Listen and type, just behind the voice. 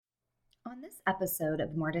On this episode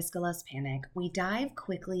of More Disco Less Panic, we dive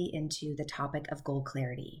quickly into the topic of goal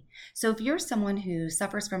clarity. So if you're someone who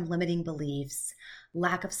suffers from limiting beliefs,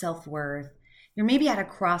 lack of self-worth, you're maybe at a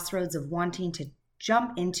crossroads of wanting to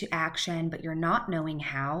jump into action, but you're not knowing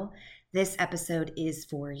how, this episode is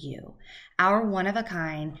for you. Our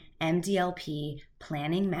one-of-a-kind MDLP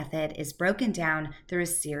planning method is broken down through a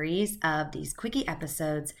series of these quickie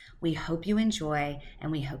episodes. We hope you enjoy,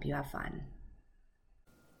 and we hope you have fun.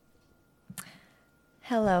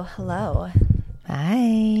 Hello, hello.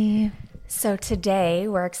 Hi. So today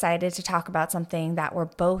we're excited to talk about something that we're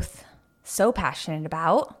both so passionate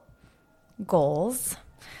about, goals,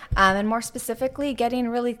 and more specifically getting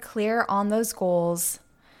really clear on those goals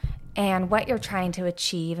and what you're trying to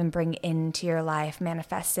achieve and bring into your life,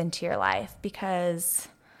 manifest into your life, because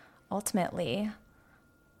ultimately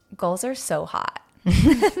goals are so hot.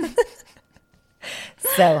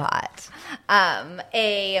 So hot.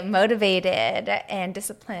 A motivated and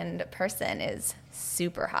disciplined person is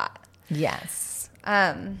super hot. Yes.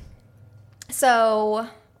 So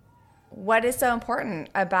what is so important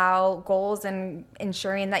about goals and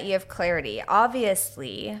ensuring that you have clarity?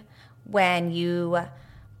 Obviously, when you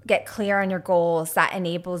get clear on your goals, that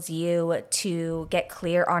enables you to get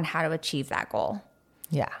clear on how to achieve that goal.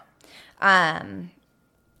 Yeah. And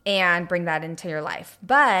bring that into your life.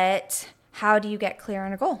 But how do you get clear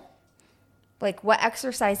on a goal? Like, what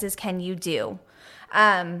exercises can you do?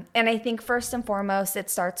 And I think first and foremost, it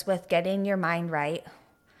starts with getting your mind right.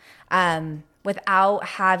 Without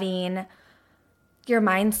having your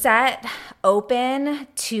mindset open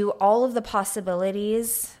to all of the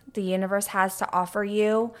possibilities the universe has to offer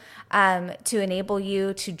you, to enable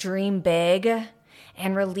you to dream big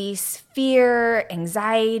and release fear,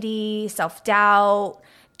 anxiety, self-doubt,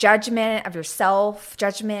 judgment of yourself,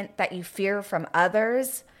 judgment that you fear from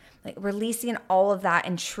others, like releasing all of that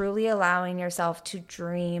and truly allowing yourself to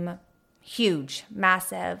dream huge,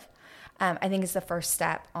 massive, I think is the first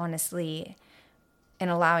step, honestly, in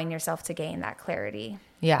allowing yourself to gain that clarity.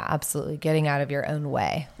 Yeah, absolutely. Getting out of your own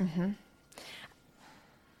way. Mm-hmm.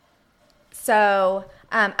 So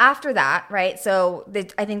after that, right,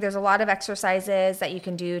 I think there's a lot of exercises that you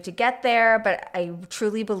can do to get there, but I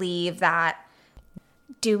truly believe that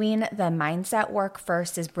doing the mindset work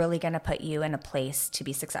first is really going to put you in a place to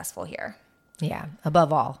be successful here. Yeah,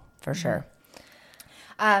 above all, for sure.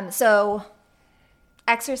 So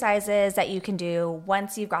exercises that you can do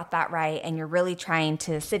once you've got that right and you're really trying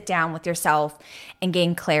to sit down with yourself and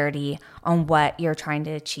gain clarity on what you're trying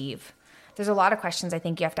to achieve. There's a lot of questions I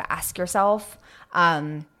think you have to ask yourself.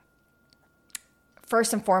 First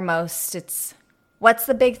and foremost, it's what's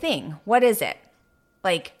the big thing? What is it?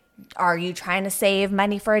 Like, are you trying to save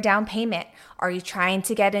money for a down payment? Are you trying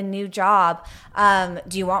to get a new job?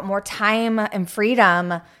 Do you want more time and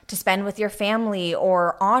freedom to spend with your family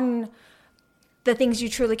or on the things you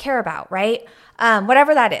truly care about, right?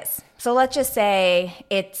 Whatever that is. So let's just say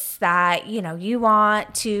it's that, you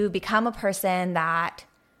want to become a person that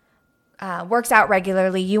works out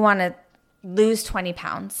regularly. You want to lose 20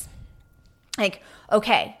 pounds. Like,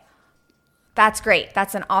 okay, that's great.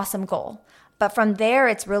 That's an awesome goal. But from there,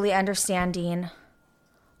 it's really understanding,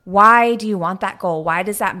 why do you want that goal? Why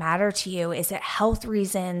does that matter to you? Is it health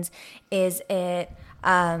reasons? Is it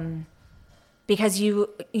because you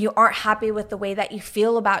aren't happy with the way that you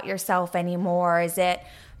feel about yourself anymore? Is it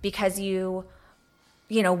because you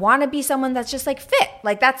want to be someone that's just like fit?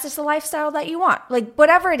 Like, that's just a lifestyle that you want. Like,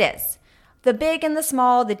 whatever it is, the big and the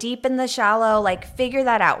small, the deep and the shallow, like, figure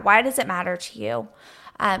that out. Why does it matter to you?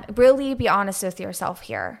 Really be honest with yourself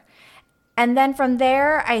here. And then from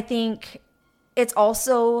there, I think it's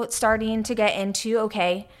also starting to get into,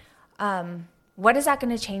 okay, what is that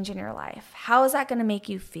going to change in your life? How is that going to make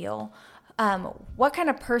you feel? What kind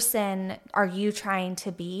of person are you trying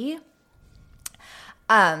to be?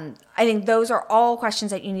 I think those are all questions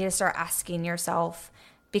that you need to start asking yourself,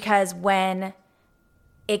 because when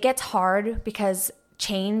it gets hard, because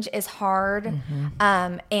change is hard,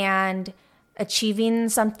 and achieving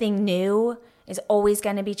something new is always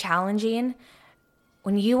going to be challenging.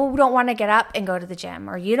 When you don't want to get up and go to the gym,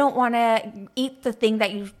 or you don't want to eat the thing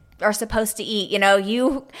that you are supposed to eat,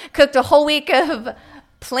 you cooked a whole week of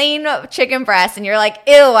plain chicken breast and you're like,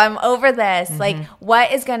 ew, I'm over this. Like,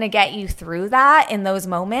 what is going to get you through that in those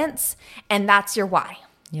moments? And that's your why.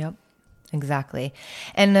 Yep, exactly.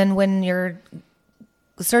 And then when you're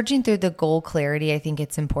searching through the goal clarity, I think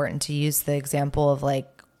it's important to use the example of like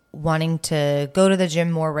wanting to go to the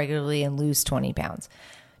gym more regularly and lose 20 pounds.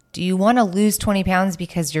 Do you want to lose 20 pounds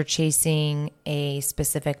because you're chasing a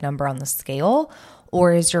specific number on the scale?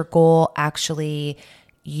 Or is your goal actually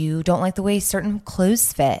you don't like the way certain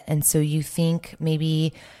clothes fit. And so you think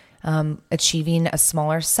maybe achieving a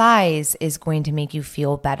smaller size is going to make you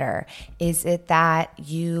feel better. Is it that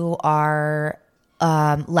you are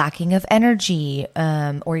lacking of energy,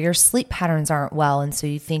 or your sleep patterns aren't well, and so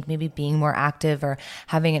you think maybe being more active or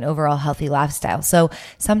having an overall healthy lifestyle? So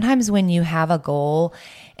sometimes when you have a goal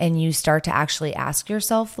and you start to actually ask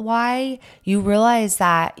yourself why, you realize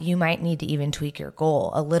that you might need to even tweak your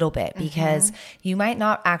goal a little bit, because you might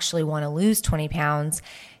not actually want to lose 20 pounds.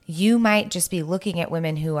 You might just be looking at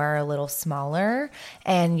women who are a little smaller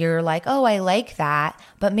and you're like, oh, I like that.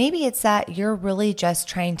 But maybe it's that you're really just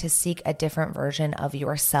trying to seek a different version of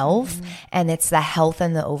yourself. And it's the health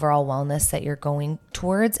and the overall wellness that you're going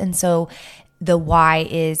towards. And so the why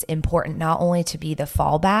is important, not only to be the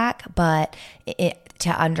fallback, but to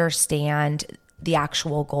understand the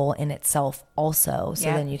actual goal in itself also. So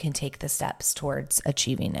then you can take the steps towards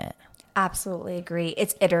achieving it. Absolutely agree.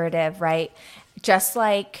 It's iterative, right? Just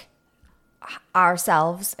like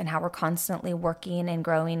ourselves and how we're constantly working and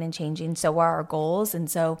growing and changing, so are our goals. And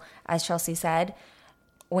so, as Chelsea said,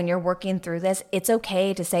 when you're working through this, it's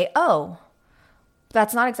okay to say, oh,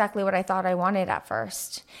 that's not exactly what I thought I wanted at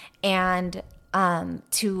first. And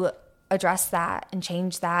to address that and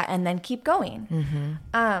change that and then keep going.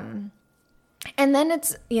 And then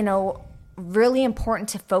it's, really important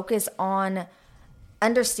to focus on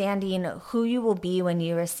understanding who you will be when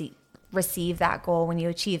you receive that goal, when you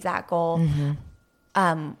achieve that goal.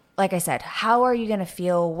 Like I said, how are you going to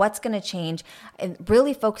feel? What's going to change? And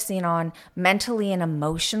really focusing on mentally and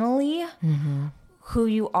emotionally who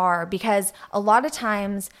you are, because a lot of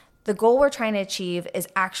times the goal we're trying to achieve is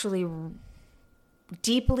actually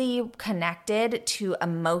deeply connected to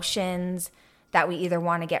emotions that we either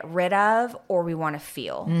want to get rid of or we want to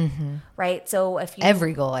feel, right? So if you...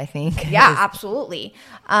 Every goal, I think. Yeah, absolutely.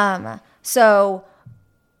 So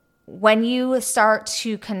when you start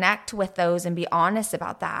to connect with those and be honest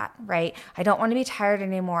about that, right? I don't want to be tired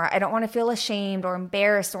anymore. I don't want to feel ashamed or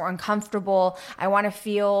embarrassed or uncomfortable. I want to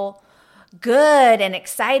feel good and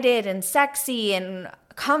excited and sexy and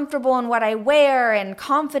comfortable in what I wear and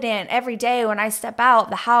confident every day when I step out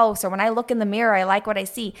the house, or when I look in the mirror, I like what I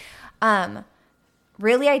see.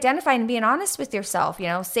 Really identifying and being honest with yourself,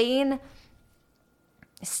 writing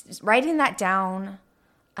that down,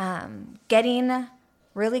 getting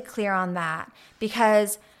really clear on that.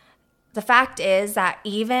 Because the fact is that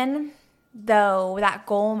even though that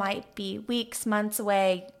goal might be weeks, months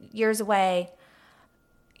away, years away,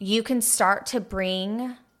 you can start to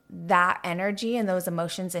bring that energy and those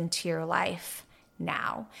emotions into your life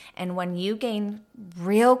now. And when you gain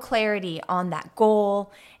real clarity on that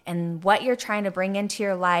goal and what you're trying to bring into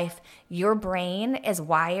your life, your brain is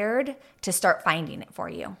wired to start finding it for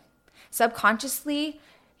you. Subconsciously,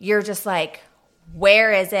 you're just like,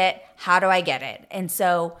 where is it? How do I get it? And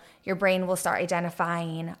so your brain will start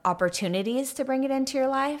identifying opportunities to bring it into your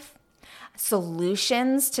life,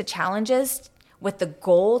 solutions to challenges with the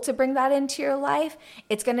goal to bring that into your life.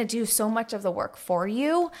 It's going to do so much of the work for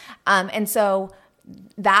you. And so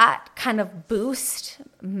that kind of boost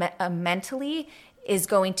mentally is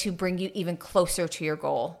going to bring you even closer to your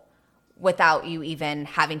goal without you even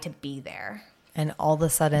having to be there. And all of a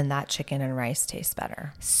sudden, that chicken and rice tastes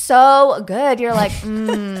better. So good. You're like,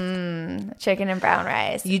 chicken and brown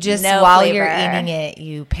rice. You just, no while flavor. you're eating it,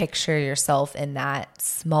 you picture yourself in that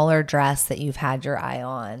smaller dress that you've had your eye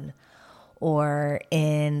on, or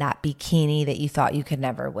in that bikini that you thought you could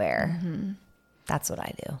never wear. That's what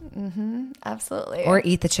I do. Absolutely. Or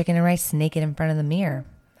eat the chicken and rice naked in front of the mirror.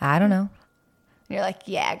 I don't know. You're like,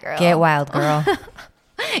 yeah, girl. Get wild, girl.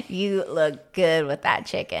 You look good with that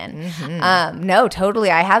chicken. No,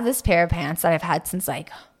 totally. I have this pair of pants that I've had since I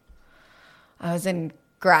was in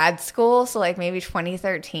grad school. So maybe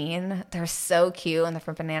 2013. They're so cute, and they're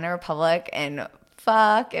from Banana Republic. And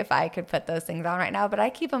fuck if I could put those things on right now, but I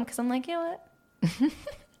keep them because I'm like, you know what?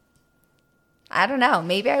 I don't know.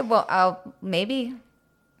 Maybe I will. Maybe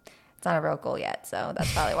it's not a real goal yet. So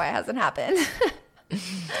that's probably why it hasn't happened.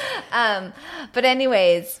 But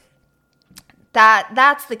anyways,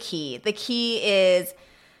 that's the key. The key is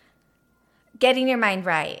getting your mind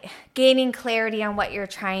right, gaining clarity on what you're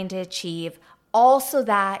trying to achieve, also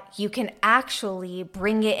that you can actually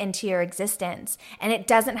bring it into your existence. And it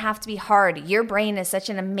doesn't have to be hard. Your brain is such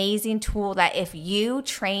an amazing tool that if you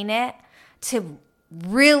train it to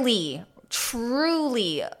really,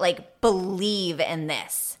 truly believe in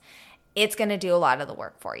this, it's going to do a lot of the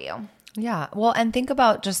work for you. Yeah. Well, and think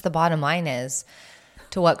about just the bottom line is,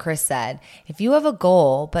 to what Chris said, if you have a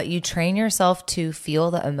goal, but you train yourself to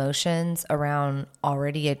feel the emotions around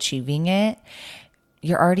already achieving it,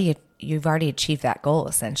 you're you've already achieved that goal.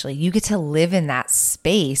 Essentially, you get to live in that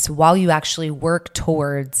space while you actually work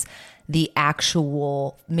towards the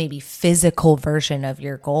actual maybe physical version of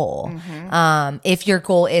your goal. If your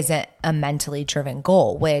goal isn't a mentally driven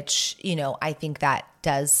goal, which, I think that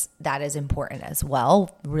is important as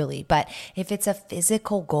well, really. But if it's a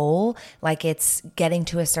physical goal, like it's getting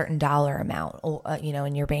to a certain dollar amount, or,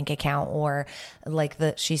 in your bank account, or like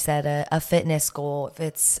she said, a fitness goal, if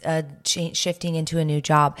it's shifting into a new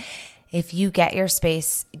job, if you get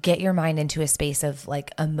your mind into a space of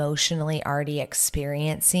like emotionally already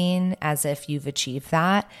experiencing as if you've achieved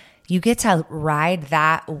that, you get to ride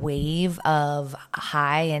that wave of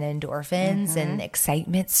high and endorphins and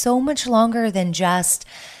excitement so much longer than just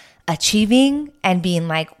achieving and being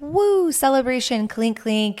like, woo, celebration, clink,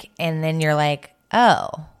 clink. And then you're like, oh,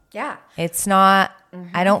 Yeah. it's not,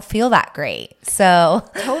 I don't feel that great. So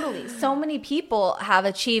Totally. So many people have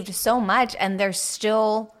achieved so much and they're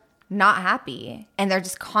still not happy. And they're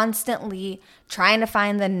just constantly trying to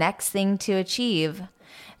find the next thing to achieve,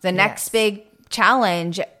 the next big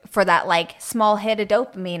challenge for that like small hit of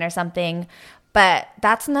dopamine or something. But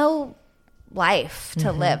that's no life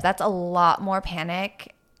to live. That's a lot more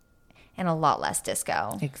panic and a lot less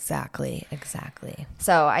disco. Exactly.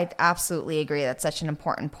 So I absolutely agree. That's such an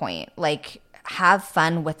important point. Like, have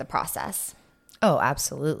fun with the process. Oh,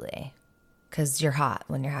 absolutely. Because you're hot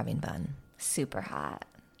when you're having fun. Super hot.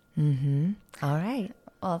 All right.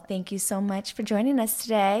 Well, thank you so much for joining us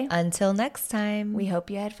today. Until next time. We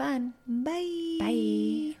hope you had fun. Bye.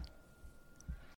 Bye.